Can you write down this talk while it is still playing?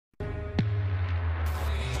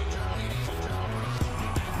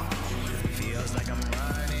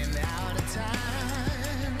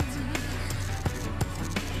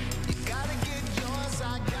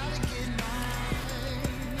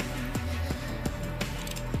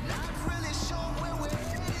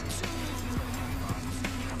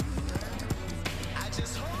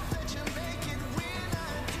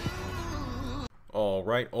All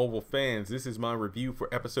right, Oval fans, this is my review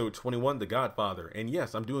for episode 21, The Godfather. And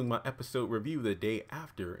yes, I'm doing my episode review the day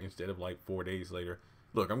after instead of like 4 days later.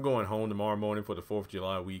 Look, I'm going home tomorrow morning for the 4th of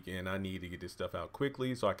July weekend. I need to get this stuff out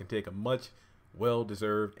quickly so I can take a much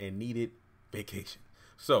well-deserved and needed vacation.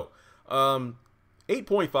 So,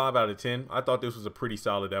 8.5 out of 10. I thought this was a pretty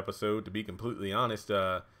solid episode, to be completely honest.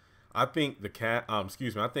 I think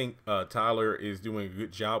Tyler is doing a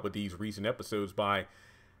good job with these recent episodes by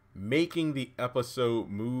making the episode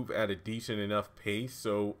move at a decent enough pace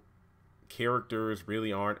so characters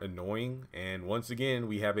really aren't annoying. And once again,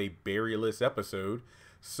 we have a Barry-less episode.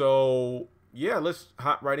 So yeah, let's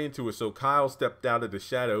hop right into it. So Kyle stepped out of the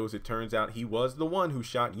shadows. It turns out he was the one who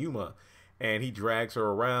shot Yuma, and he drags her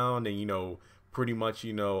around and, pretty much,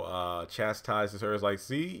 chastises her. It's like,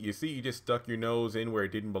 you just stuck your nose in where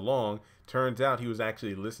it didn't belong. Turns out he was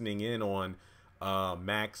actually listening in on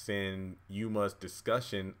Max and Yuma's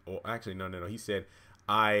discussion. Or actually, no. He said,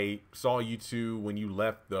 I saw you two when you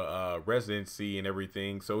left the residency and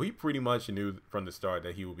everything. So he pretty much knew from the start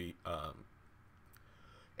that he would be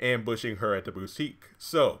ambushing her at the boutique.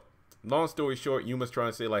 So long story short, Yuma's trying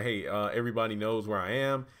to say like, hey, everybody knows where I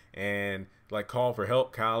am, and like call for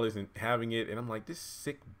help. Kyle isn't having it, and I'm like, this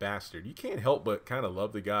sick bastard. You can't help but kind of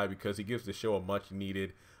love the guy because he gives the show a much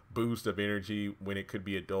needed boost of energy when it could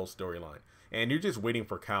be a dull storyline. And you're just waiting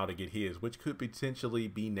for Kyle to get his, which could potentially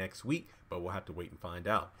be next week, but we'll have to wait and find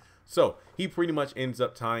out. So he pretty much ends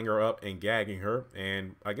up tying her up and gagging her,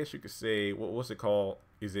 and I guess you could say, what's it called?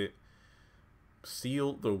 Is it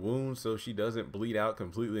seal the wound so she doesn't bleed out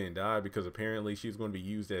completely and die, because apparently she's going to be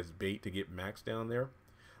used as bait to get Max down there.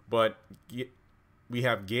 But we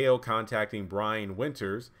have Gail contacting Brian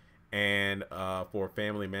Winters and for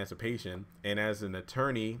family emancipation, and as an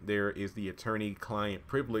attorney there is the attorney-client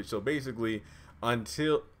privilege. So basically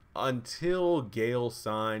until Gail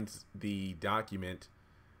signs the document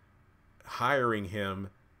hiring him,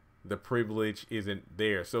 the privilege isn't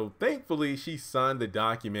there. So thankfully she signed the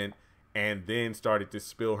document and then started to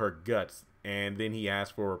spill her guts, and then he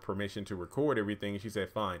asked for permission to record everything and she said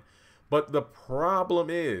fine. But the problem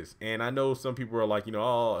is, and I know some people are like,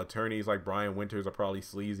 oh, attorneys like Brian Winters are probably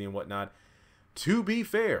sleazy and whatnot. To be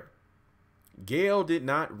fair, Gail did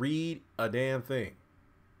not read a damn thing.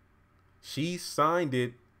 She signed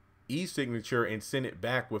it, e-signature, and sent it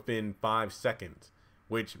back within 5 seconds,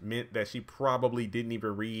 which meant that she probably didn't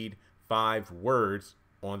even read 5 words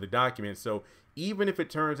on the document. So even if it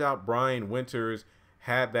turns out Brian Winters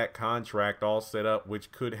had that contract all set up,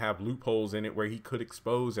 which could have loopholes in it where he could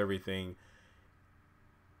expose everything,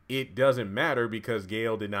 it doesn't matter because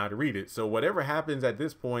Gail did not read it. So whatever happens at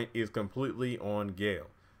this point is completely on Gail.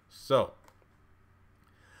 So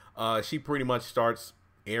she pretty much starts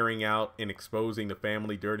airing out and exposing the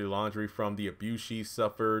family dirty laundry from the abuse she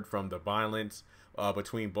suffered, from the violence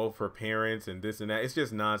between both her parents and this and that. It's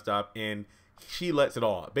just nonstop, and she lets it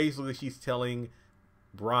all. Basically, she's telling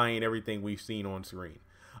Brian everything we've seen on screen.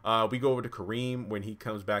 We go over to Kareem when he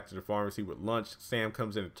comes back to the pharmacy with lunch. Sam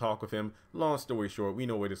comes in to talk with him. Long story short, we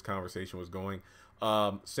know where this conversation was going.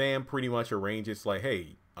 Sam pretty much arranges like,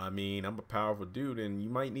 hey, I mean, I'm a powerful dude and you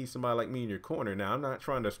might need somebody like me in your corner. Now, I'm not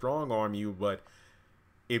trying to strong arm you, but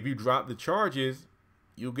if you drop the charges,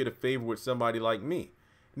 you'll get a favor with somebody like me.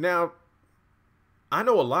 Now, I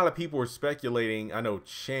know a lot of people are speculating. I know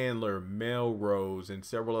Chandler, Melrose, and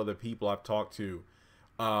several other people I've talked to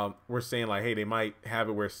we're saying like, hey, they might have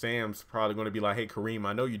it where Sam's probably going to be like, hey, Kareem,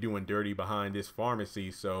 I know you're doing dirty behind this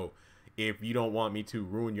pharmacy, so if you don't want me to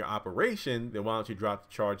ruin your operation, then why don't you drop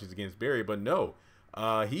the charges against Barry? But no,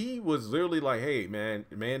 he was literally like, hey, man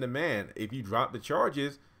to man, if you drop the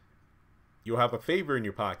charges, you'll have a favor in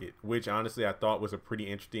your pocket, which honestly I thought was a pretty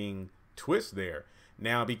interesting twist there.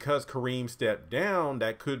 Now, because Kareem stepped down,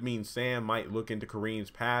 that could mean Sam might look into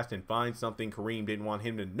Kareem's past and find something Kareem didn't want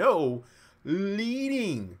him to know,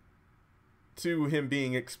 leading to him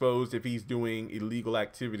being exposed if he's doing illegal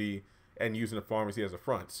activity and using the pharmacy as a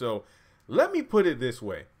front. So let me put it this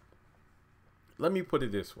way.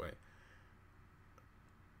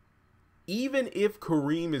 Even if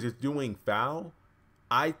Kareem is doing foul,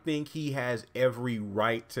 I think he has every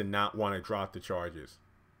right to not want to drop the charges.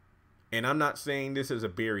 And I'm not saying this as a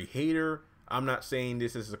Barry hater. I'm not saying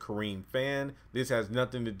this as a Kareem fan. This has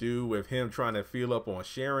nothing to do with him trying to feel up on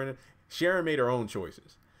Sharon. Sharon made her own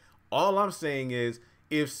choices. All I'm saying is,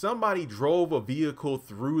 if somebody drove a vehicle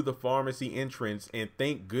through the pharmacy entrance, and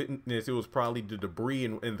thank goodness it was probably the debris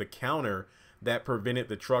in the counter that prevented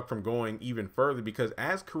the truck from going even further, because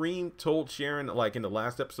as Kareem told Sharon, like in the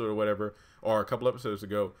last episode or whatever, or a couple episodes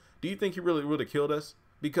ago, do you think he really would have killed us?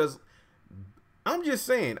 Because I'm just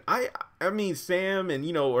saying, I mean, Sam and,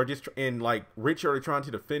 you know, or just, and like Richard are trying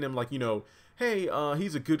to defend him, like, you know, hey,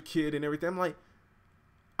 he's a good kid and everything. I'm like,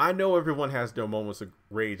 I know everyone has their moments of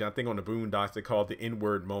rage. I think on the Boondocks they call it the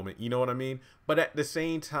N-word moment. You know what I mean? But at the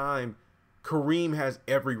same time, Kareem has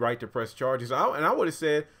every right to press charges. And I would have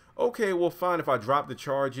said, okay, well, fine, if I drop the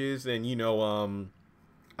charges and, you know,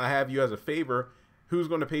 I have you as a favor, who's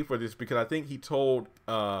going to pay for this? Because I think he told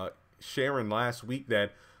Sharon last week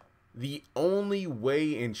that the only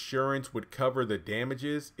way insurance would cover the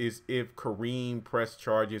damages is if Kareem pressed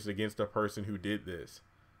charges against the person who did this.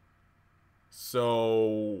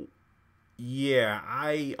 So, yeah,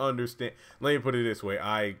 I understand. Let me put it this way.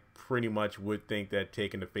 I pretty much would think that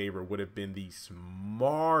taking the favor would have been the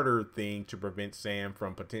smarter thing to prevent Sam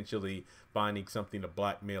from potentially finding something to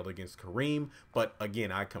blackmail against Kareem. But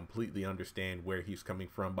again, I completely understand where he's coming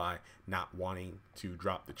from by not wanting to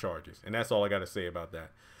drop the charges. And that's all I got to say about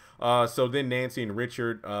that. So then Nancy and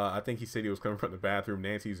Richard, I think he said he was coming from the bathroom.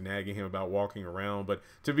 Nancy's nagging him about walking around. But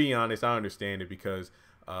to be honest, I understand it because,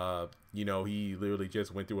 you know, he literally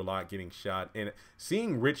just went through a lot getting shot. And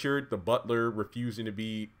seeing Richard, the butler, refusing to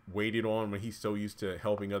be waited on when he's so used to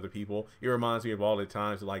helping other people, it reminds me of all the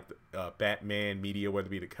times like the Batman media, whether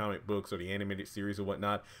it be the comic books or the animated series or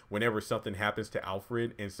whatnot, whenever something happens to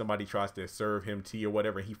Alfred and somebody tries to serve him tea or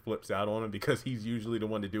whatever, he flips out on him because he's usually the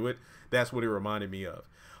one to do it. That's what it reminded me of.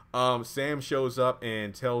 Sam shows up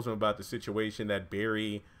and tells him about the situation that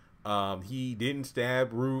Barry, he didn't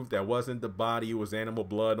stab Ruth. That wasn't the body. It was animal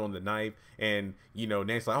blood on the knife. And, you know,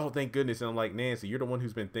 Nancy's like, oh, thank goodness. And I'm like, Nancy, you're the one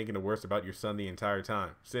who's been thinking the worst about your son the entire time.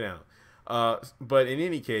 Sit down. But in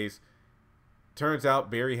any case, turns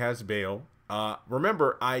out Barry has bail.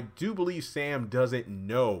 Remember, I do believe Sam doesn't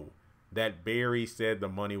know that Barry said the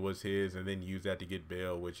money was his and then used that to get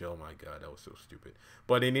bail, which, oh my God, that was so stupid.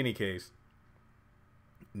 But in any case,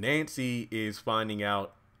 Nancy is finding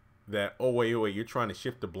out that, oh, wait, you're trying to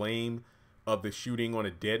shift the blame of the shooting on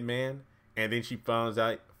a dead man. And then she finds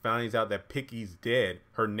out that Picky's dead.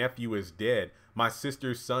 Her nephew is dead. My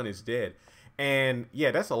sister's son is dead. And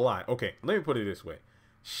yeah, that's a lot. Okay, let me put it this way.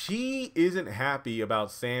 She isn't happy about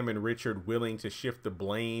Sam and Richard willing to shift the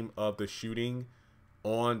blame of the shooting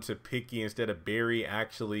onto Picky instead of Barry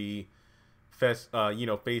actually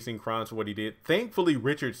facing crimes for what he did. Thankfully,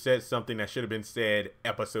 Richard said something that should have been said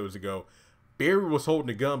episodes ago. Barry was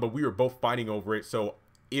holding a gun, but we were both fighting over it. So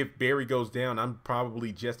if Barry goes down, I'm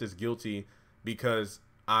probably just as guilty because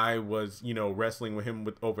I was, you know, wrestling with him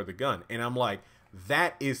over the gun. And I'm like,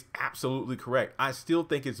 that is absolutely correct. I still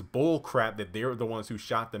think it's bull crap that they're the ones who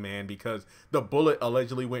shot the man because the bullet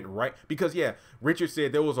allegedly went right. Because, yeah, Richard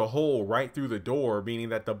said there was a hole right through the door, meaning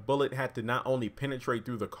that the bullet had to not only penetrate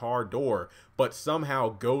through the car door, but somehow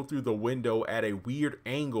go through the window at a weird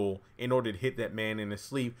angle in order to hit that man in his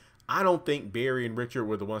sleep. I don't think Barry and Richard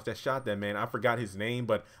were the ones that shot that man. I forgot his name,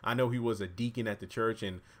 but I know he was a deacon at the church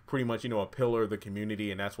and pretty much, you know, a pillar of the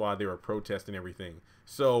community, and that's why they were protesting everything.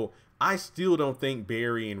 So I still don't think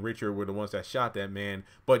Barry and Richard were the ones that shot that man.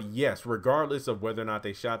 But yes, regardless of whether or not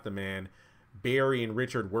they shot the man, Barry and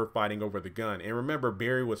Richard were fighting over the gun. And remember,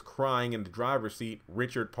 Barry was crying in the driver's seat.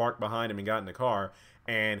 Richard parked behind him and got in the car,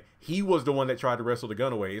 and he was the one that tried to wrestle the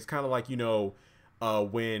gun away. It's kind of like, you know,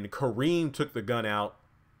 when Kareem took the gun out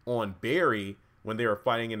on Barry when they were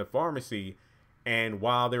fighting in the pharmacy, and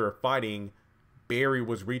while they were fighting, Barry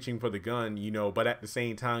was reaching for the gun, you know, but at the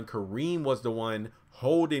same time, Kareem was the one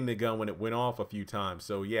holding the gun when it went off a few times.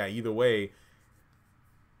 So yeah, either way,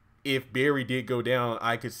 if Barry did go down,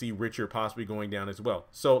 I could see Richard possibly going down as well.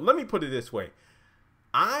 So let me put it this way.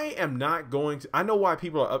 I am not going to, I know why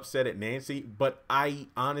people are upset at Nancy, but I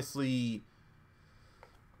honestly,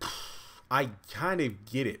 I kind of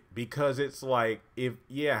get it because it's like,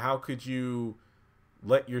 how could you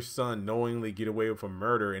let your son knowingly get away with a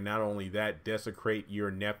murder and not only that, desecrate your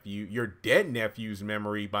dead nephew's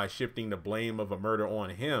memory by shifting the blame of a murder on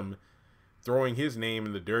him, throwing his name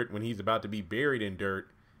in the dirt when he's about to be buried in dirt.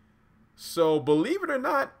 So believe it or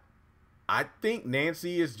not, I think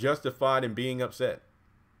Nancy is justified in being upset.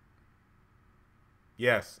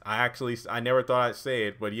 Yes, I never thought I'd say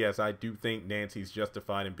it, but yes, I do think Nancy's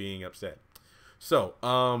justified in being upset. So,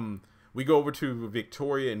 we go over to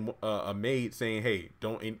Victoria and a maid saying, hey,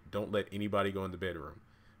 don't let anybody go in the bedroom.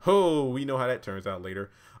 Oh, we know how that turns out later.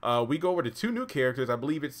 We go over to two new characters. I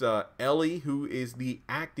believe it's Ellie, who is the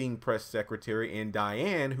acting press secretary, and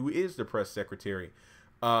Diane, who is the press secretary.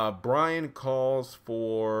 Brian calls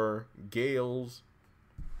for Gail's...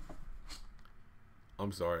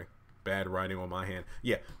 I'm sorry. Bad writing on my hand.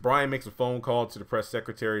 Yeah, Brian makes a phone call to the press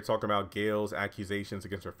secretary talking about Gail's accusations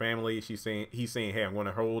against her family. He's saying, hey, I'm going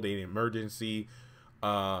to hold an emergency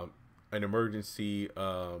an emergency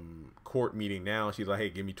court meeting now. She's like, hey,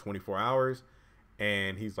 give me 24 hours.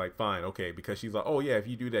 And he's like, fine, okay. Because she's like, oh, yeah, if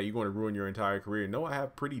you do that, you're going to ruin your entire career. No, I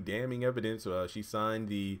have pretty damning evidence. She signed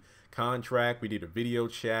the contract. We did a video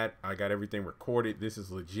chat. I got everything recorded. This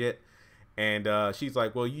is legit. And she's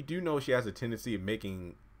like, well, you do know she has a tendency of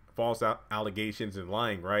making false allegations and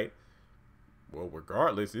lying, right? Well,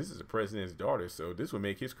 regardless, this is the president's daughter, so this would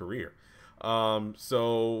make his career.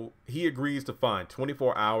 So he agrees to fine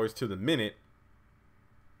 24 hours to the minute.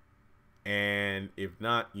 And if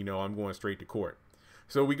not, you know, I'm going straight to court.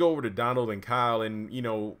 So we go over to Donald and Kyle, and, you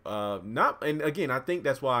know, and again, I think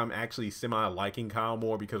that's why I'm actually semi-liking Kyle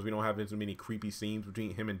more, because we don't have as many creepy scenes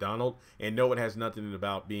between him and Donald. And no, it has nothing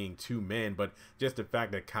about being two men, but just the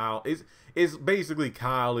fact that Kyle is basically,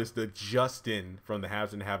 Kyle is the Justin from the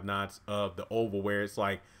Haves and Have-Nots of the Oval, where it's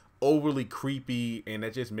like overly creepy, and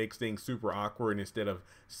that just makes things super awkward instead of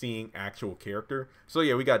seeing actual character. So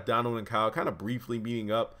yeah, we got Donald and Kyle kind of briefly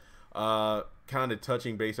meeting up, kind of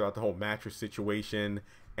touching base about the whole mattress situation.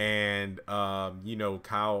 And you know,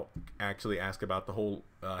 Kyle actually asked about the whole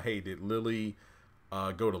hey, did Lily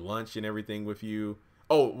go to lunch and everything with you?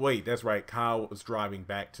 Oh wait, that's right, Kyle was driving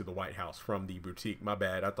back to the White House from the boutique. My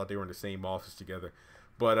bad, I thought they were in the same office together.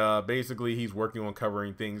 But basically he's working on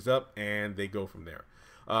covering things up, and they go from there.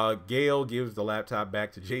 Gail gives the laptop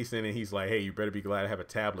back to Jason, and he's like, hey, you better be glad I have a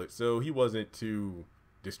tablet. So he wasn't too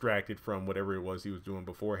distracted from whatever it was he was doing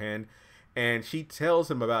beforehand. And she tells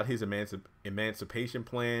him about his emancipation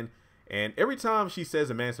plan. And every time she says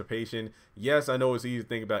emancipation, yes, I know it's easy to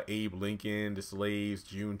think about Abe Lincoln, the slaves,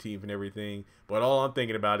 Juneteenth, and everything, but all I'm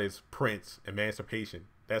thinking about is Prince, emancipation.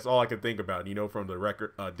 That's all I can think about, you know, from the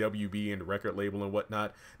record, WB and the record label and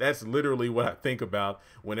whatnot. That's literally what I think about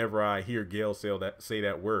whenever I hear Gail say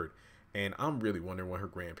that word. And I'm really wondering what her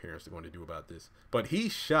grandparents are going to do about this. But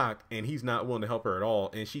he's shocked, and he's not willing to help her at all.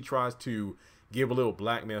 And she tries to give a little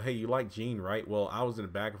blackmail. Hey, you like Jean, right? Well, I was in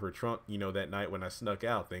the back of her trunk, you know, that night when I snuck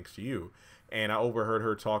out, thanks to you. And I overheard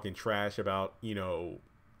her talking trash about, you know,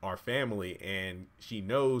 our family. And she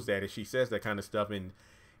knows that if she says that kind of stuff and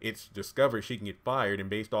it's discovered, she can get fired. And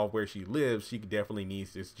based off where she lives, she definitely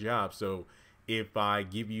needs this job. So if I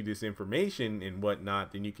give you this information and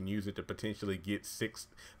whatnot, then you can use it to potentially get six.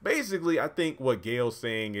 Basically, I think what Gail's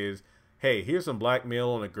saying is, hey, here's some blackmail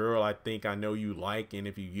on a girl I think I know you like, and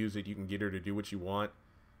if you use it, you can get her to do what you want.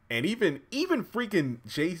 And even freaking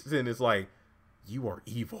Jason is like, you are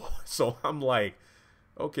evil. So I'm like,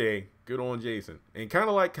 okay, good on Jason. And kind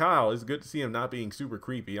of like Kyle, it's good to see him not being super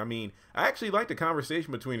creepy. I mean, I actually like the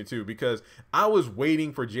conversation between the two, because I was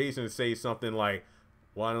waiting for Jason to say something like,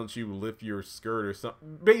 why don't you lift your skirt or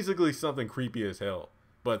something, basically something creepy as hell.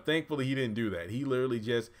 But thankfully he didn't do that. He literally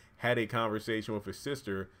just had a conversation with his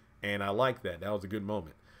sister, and I like that. That was a good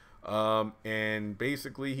moment. And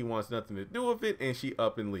basically he wants nothing to do with it, and she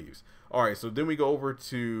up and leaves. All right, so then we go over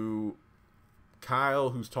to Kyle,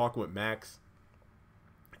 who's talking with Max.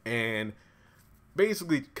 And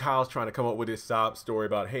basically Kyle's trying to come up with this sob story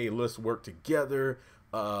about, hey, let's work together.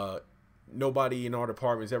 Nobody in our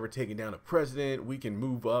department's ever taken down a president. We can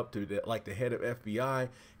move up to the head of FBI.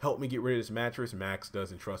 Help me get rid of this mattress. Max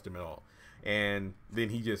doesn't trust him at all. And then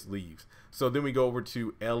he just leaves. So then we go over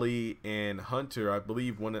to Ellie and Hunter. I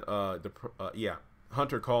believe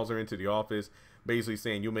Hunter calls her into the office, basically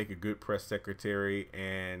saying, you'll make a good press secretary.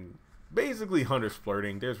 And basically Hunter's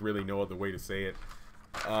flirting. There's really no other way to say it.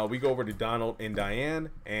 We go over to Donald and Diane,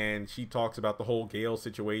 and she talks about the whole Gail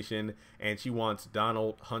situation, and she wants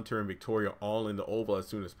Donald, Hunter, and Victoria all in the Oval as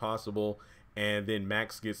soon as possible. And then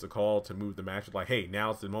Max gets a call to move the match, like, hey,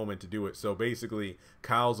 now's the moment to do it. So basically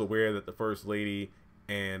Kyle's aware that the First Lady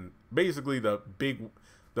and basically the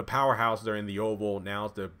powerhouse are in the Oval.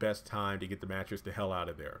 Now's the best time to get the mattress the hell out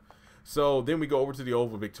of there. So then we go over to the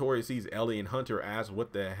Oval. Victoria sees Ellie and Hunter, asks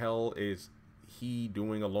what the hell is he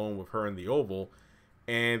doing alone with her in the Oval.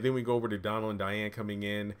 And then we go over to Donald and Diane coming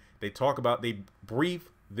in. They brief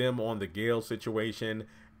them on the Gail situation.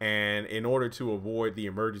 And in order to avoid the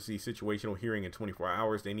emergency situational hearing in 24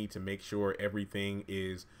 hours, they need to make sure everything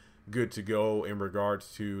is good to go in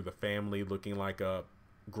regards to the family looking like a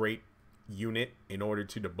great unit in order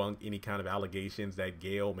to debunk any kind of allegations that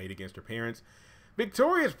Gail made against her parents.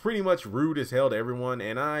 Victoria's pretty much rude as hell to everyone.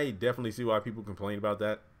 And I definitely see why people complain about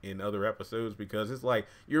that in other episodes, because it's like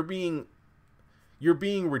you're being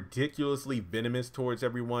ridiculously venomous towards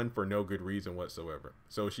everyone for no good reason whatsoever.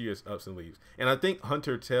 So she just ups and leaves. And I think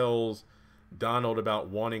Hunter tells Donald about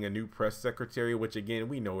wanting a new press secretary, which again,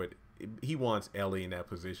 we know he wants Ellie in that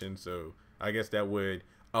position. So I guess that would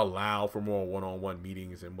allow for more one-on-one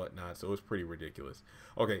meetings and whatnot. So it's pretty ridiculous.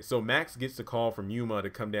 Okay, so Max gets the call from Yuma to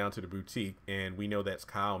come down to the boutique, and we know that's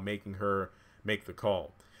Kyle making her make the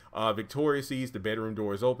call. Victoria sees the bedroom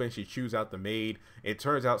door is open. She chews out the maid. It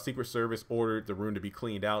turns out Secret Service ordered the room to be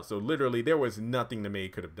cleaned out. So literally there was nothing the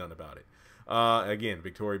maid could have done about it. Again,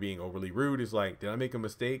 Victoria being overly rude is like, did I make a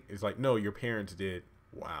mistake? It's like, no, your parents did.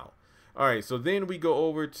 Wow. All right, so then we go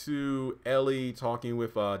over to Ellie talking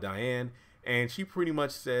with Diane, and she pretty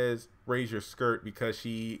much says, raise your skirt, because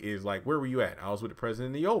she is like, where were you at? I was with the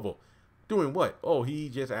president in the Oval. Doing what? Oh, he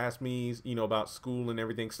just asked me, you know, about school and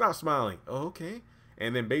everything. Stop smiling. Oh, okay.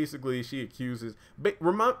 And then basically she accuses,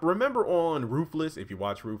 remember on Ruthless, if you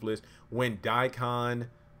watch Ruthless, when Daikon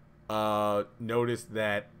noticed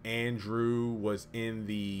that Andrew was in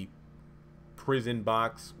the prison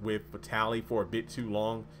box with Tally for a bit too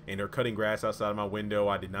long, and they're cutting grass outside of my window.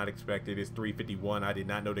 I did not expect it. It's 3:51. I did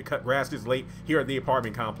not know to cut grass this late here at the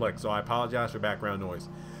apartment complex, so I apologize for background noise.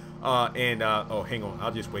 Oh, hang on,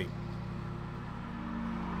 I'll just wait.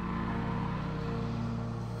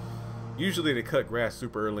 Usually they cut grass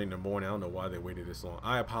super early in the morning. I don't know why they waited this long.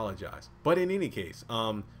 I apologize. But in any case,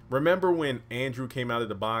 remember when Andrew came out of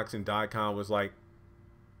the box and Daikon was like,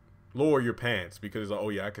 lower your pants, because oh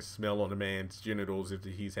yeah, I could smell on a man's genitals if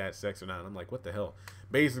he's had sex or not. I'm like, what the hell?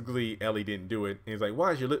 Basically, Ellie didn't do it. And he's like,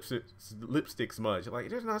 why is your lipstick smudged? Like,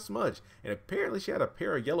 there's not smudge. And apparently she had a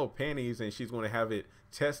pair of yellow panties, and she's going to have it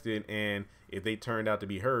tested, and if they turned out to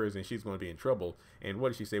be hers, then she's going to be in trouble. And what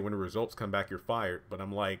did she say? When the results come back, you're fired. But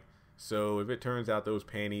I'm like, so if it turns out those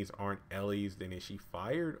panties aren't Ellie's, then is she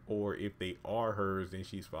fired? Or if they are hers, then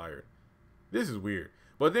she's fired? This is weird.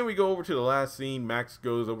 But then we go over to the last scene. Max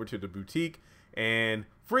goes over to the boutique, and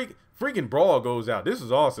freaking brawl goes out. This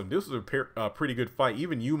is awesome. This was a pretty good fight.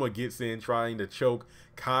 Even Yuma gets in trying to choke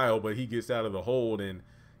Kyle, but he gets out of the hold. And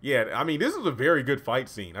yeah, I mean, this is a very good fight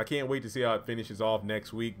scene. I can't wait to see how it finishes off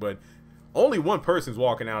next week. But only one person's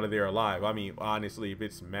walking out of there alive. I mean, honestly, if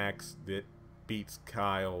it's Max that beats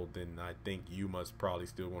Kyle, then I think Yuma's probably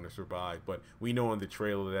still going to survive. But we know in the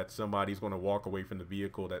trailer that somebody's going to walk away from the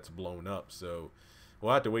vehicle that's blown up. So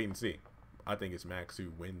we'll have to wait and see. I think it's Max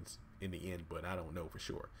who wins in the end, but I don't know for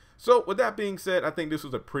sure. So with that being said, I think this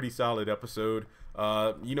was a pretty solid episode.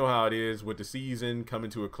 You know how it is with the season coming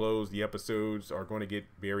to a close. The episodes are going to get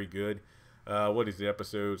very good. What is the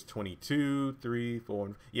episodes? 22, 3,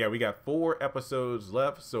 4. Yeah, we got 4 episodes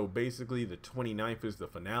left. So basically the 29th is the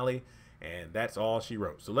finale. And that's all she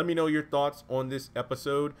wrote. So let me know your thoughts on this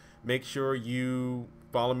episode. Make sure you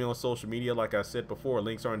follow me on social media. Like I said before,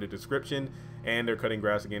 links are in the description. And they're cutting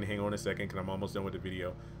grass again. Hang on a second, because I'm almost done with the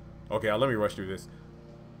video. Okay, let me rush through this.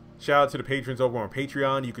 Shout out to the patrons over on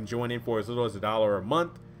Patreon. You can join in for as little as $1 a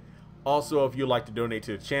month. Also, if you'd like to donate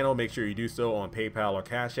to the channel, make sure you do so on PayPal or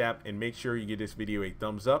Cash App. And make sure you give this video a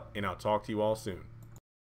thumbs up. And I'll talk to you all soon.